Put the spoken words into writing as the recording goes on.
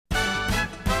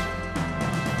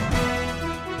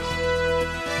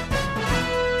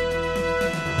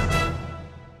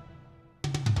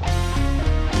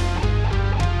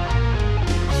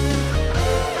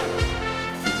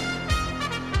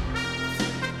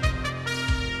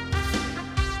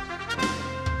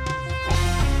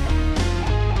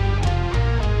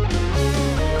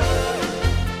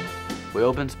We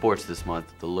open sports this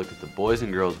month to look at the boys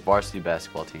and girls varsity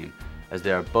basketball team as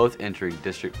they are both entering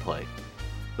district play.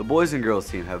 The boys and girls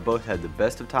team have both had the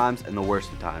best of times and the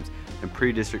worst of times in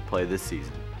pre-district play this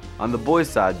season. On the boys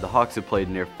side, the Hawks have played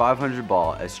near 500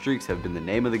 ball as streaks have been the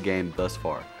name of the game thus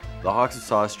far. The Hawks have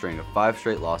saw a string of 5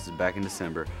 straight losses back in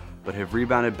December, but have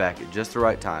rebounded back at just the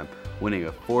right time, winning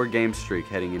a 4-game streak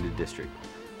heading into district.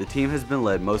 The team has been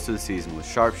led most of the season with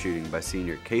sharpshooting by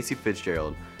senior Casey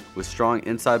Fitzgerald, with strong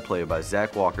inside play by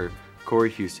Zach Walker, Corey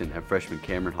Houston, and freshman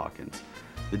Cameron Hawkins.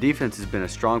 The defense has been a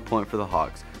strong point for the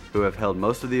Hawks, who have held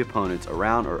most of the opponents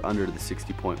around or under the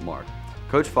 60-point mark.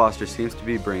 Coach Foster seems to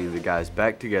be bringing the guys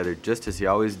back together just as he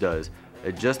always does,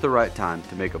 at just the right time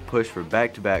to make a push for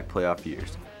back-to-back playoff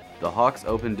years. The Hawks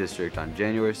opened district on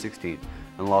January 16th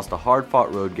and lost a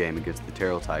hard-fought road game against the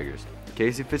Terrell Tigers.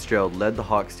 Casey Fitzgerald led the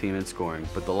Hawks team in scoring,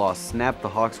 but the loss snapped the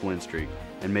Hawks' win streak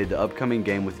and made the upcoming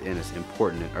game with Ennis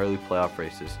important in early playoff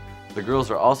races. The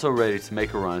girls are also ready to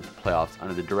make a run at the playoffs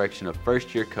under the direction of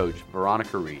first-year coach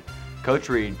Veronica Reed. Coach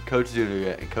Reed, Coach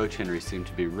Zuniga, and Coach Henry seem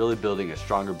to be really building a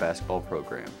stronger basketball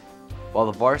program. While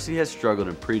the varsity has struggled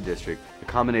in pre-district, the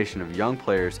combination of young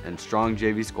players and strong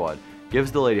JV squad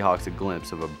gives the Lady Hawks a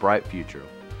glimpse of a bright future.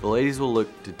 The ladies will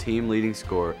look to team leading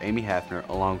scorer Amy Hafner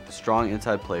along with the strong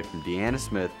inside play from Deanna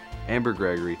Smith, Amber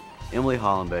Gregory, Emily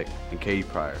Hollenbeck, and Katie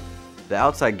Pryor. The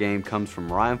outside game comes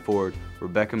from Ryan Ford,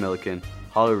 Rebecca Milliken,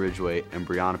 Holly Ridgway, and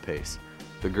Brianna Pace.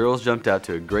 The girls jumped out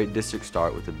to a great district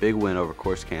start with a big win over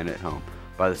Corsicana at home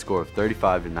by the score of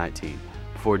 35-19,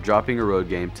 before dropping a road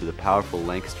game to the powerful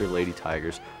Lancaster Lady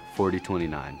Tigers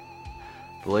 40-29.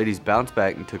 The ladies bounced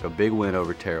back and took a big win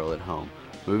over Terrell at home,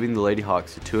 moving the Lady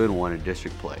Hawks to 2-1 in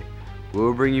district play. We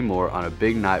will bring you more on a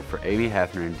big night for Amy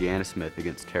Hafner and Deanna Smith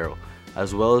against Terrell,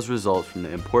 as well as results from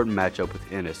the important matchup with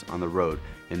Ennis on the road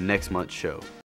in next month's show.